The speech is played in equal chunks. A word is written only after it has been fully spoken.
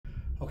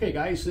Okay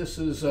guys, this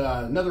is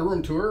another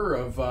room tour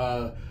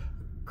of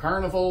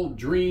Carnival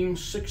Dream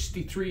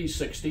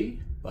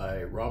 6360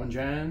 by Robin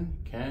Jan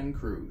Can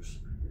Cruise.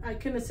 I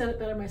couldn't have said it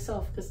better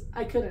myself because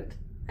I couldn't.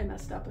 I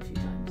messed up a few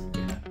times.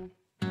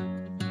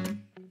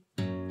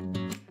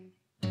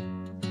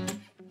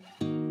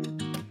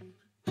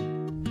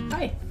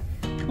 Hi,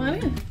 come on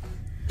in.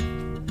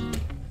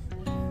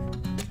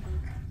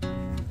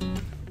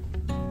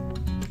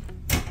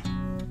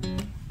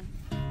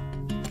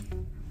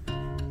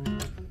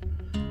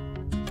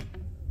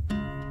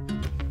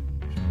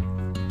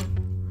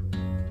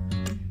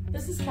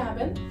 This is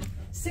cabin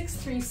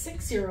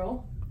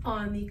 6360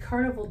 on the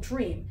Carnival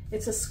Dream.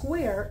 It's a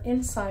square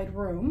inside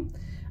room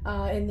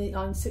on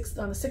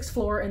the sixth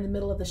floor in the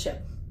middle of the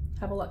ship.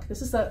 Have a look.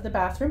 This is the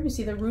bathroom. You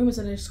see the room is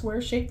in a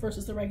square shape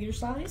versus the regular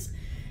size.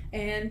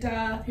 And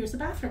here's the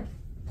bathroom.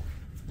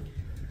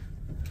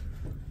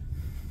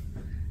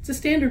 It's a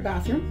standard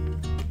bathroom.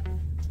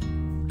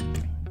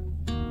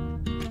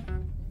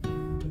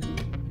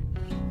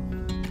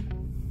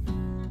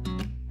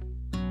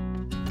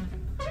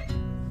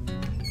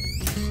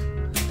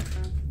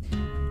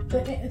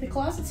 The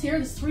closets here,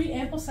 there's 3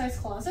 ample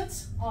sized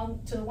closets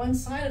on to the one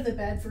side of the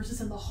bed versus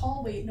in the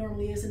hallway it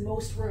normally is in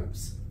most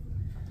rooms.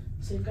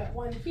 So you've got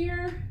one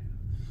here,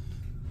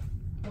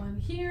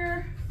 and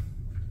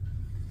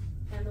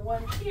the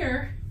one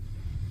here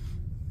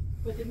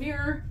with the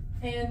mirror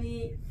and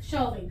the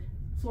shelving,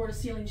 floor to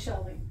ceiling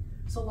shelving.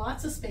 So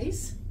lots of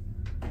space.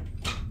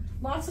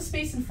 Lots of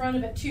space in front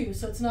of it too,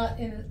 so it's not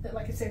in,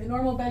 like I say, the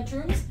normal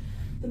bedrooms,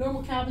 the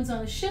normal cabins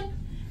on a ship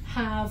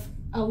have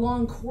a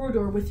long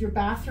corridor with your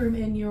bathroom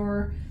and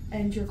your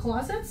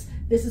closets.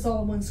 This is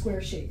all in one square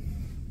shape.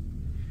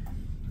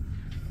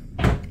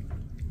 The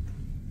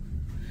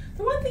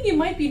one thing you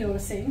might be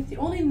noticing, the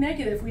only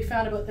negative we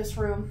found about this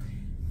room,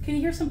 can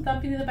you hear some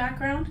thumping in the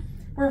background?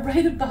 We're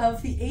right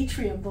above the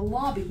atrium, the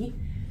lobby,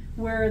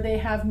 where they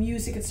have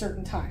music at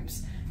certain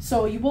times.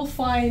 So you will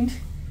find,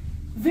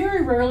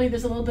 very rarely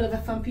there's a little bit of a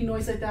thumping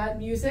noise like that,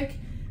 music,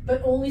 but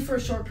only for a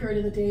short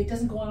period of the day. It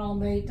doesn't go on all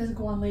night, doesn't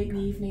go on late in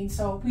the evening,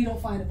 so we don't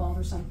find it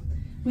bothersome.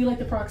 We like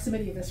the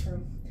proximity of this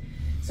room.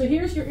 So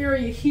here's your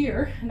area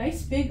here, a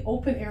nice big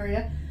open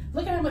area.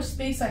 Look at how much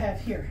space I have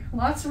here.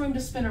 Lots of room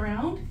to spin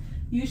around.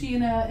 Usually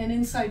in an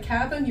inside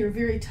cabin, you're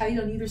very tight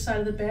on either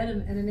side of the bed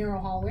and a narrow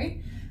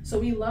hallway. So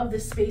we love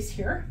this space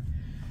here.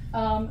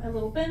 A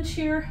little bench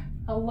here,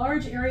 a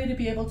large area to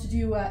be able to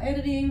do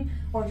editing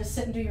or just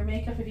sit and do your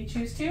makeup if you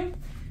choose to.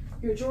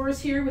 Your drawers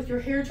here with your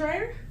hair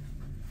dryer.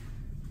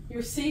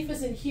 Your safe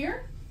is in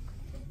here.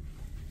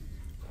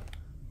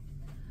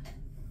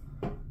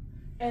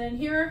 And in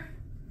here,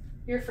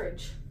 your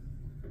fridge.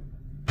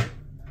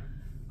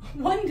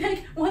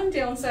 One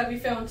downside we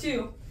found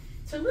too,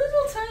 it's a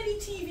little tiny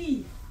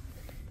TV.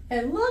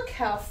 And look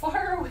how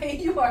far away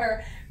you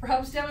are.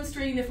 Rob's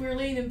demonstrating if we were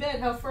laying in bed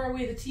how far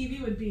away the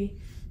TV would be.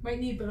 Might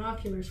need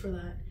binoculars for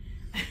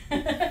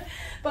that.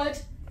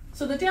 But,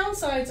 so the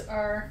downsides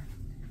are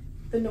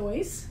the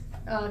noise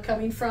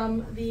coming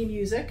from the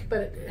music,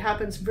 but it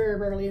happens very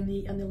rarely in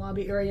the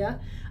lobby area.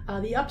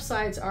 The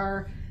upsides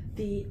are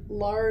the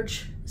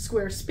large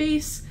square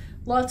space,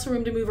 lots of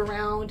room to move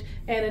around,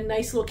 and a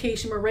nice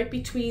location. We're right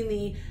between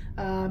the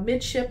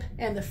midship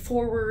and the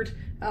forward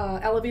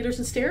elevators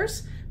and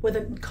stairs with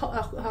a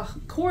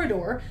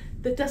corridor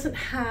that doesn't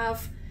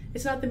have,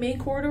 it's not the main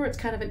corridor, it's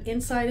kind of an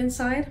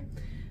inside.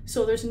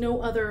 So there's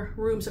no other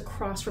rooms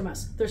across from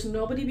us. There's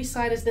nobody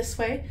beside us this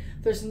way.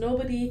 There's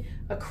nobody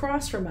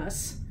across from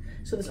us.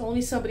 So there's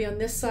only somebody on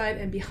this side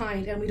and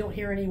behind, and we don't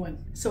hear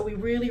anyone. So we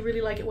really,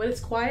 really like it. When it's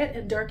quiet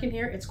and dark in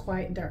here, it's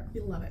quiet and dark. We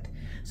love it.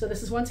 So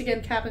this is once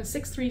again cabin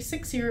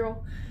 6360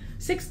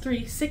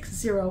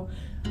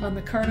 on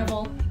the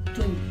Carnival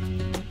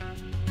Dream.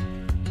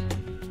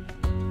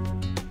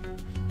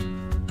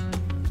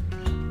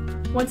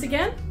 Once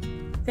again,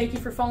 thank you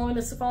for following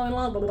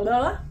along, blah, blah,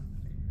 blah.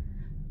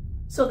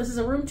 So this is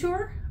a room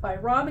tour by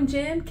Robin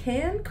Jan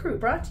Can Cruise,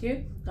 brought to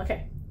you.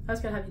 Okay, I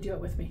was gonna have you do it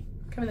with me.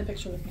 Come in the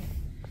picture with me.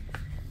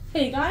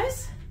 Hey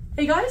guys,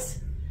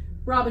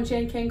 Robin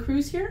Jan Can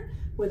Cruise here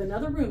with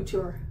another room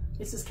tour.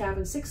 This is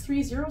cabin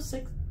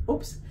 6306,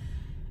 oops,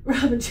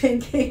 Robin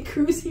Jan Can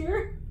Cruise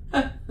here.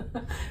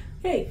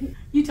 Hey,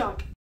 you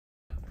talk.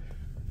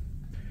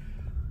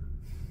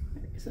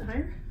 Is it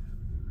higher?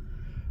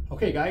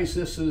 Okay guys,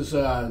 this is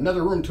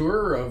another room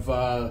tour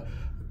of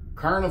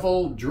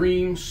Carnival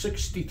Dream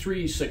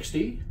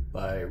 6360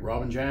 by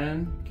Robin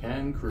Jan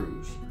Can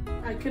Cruise.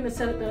 I couldn't have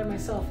said it better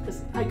myself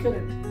because I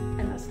couldn't.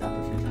 I messed up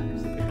a few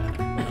times.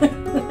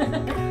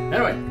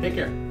 Anyway, take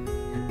care.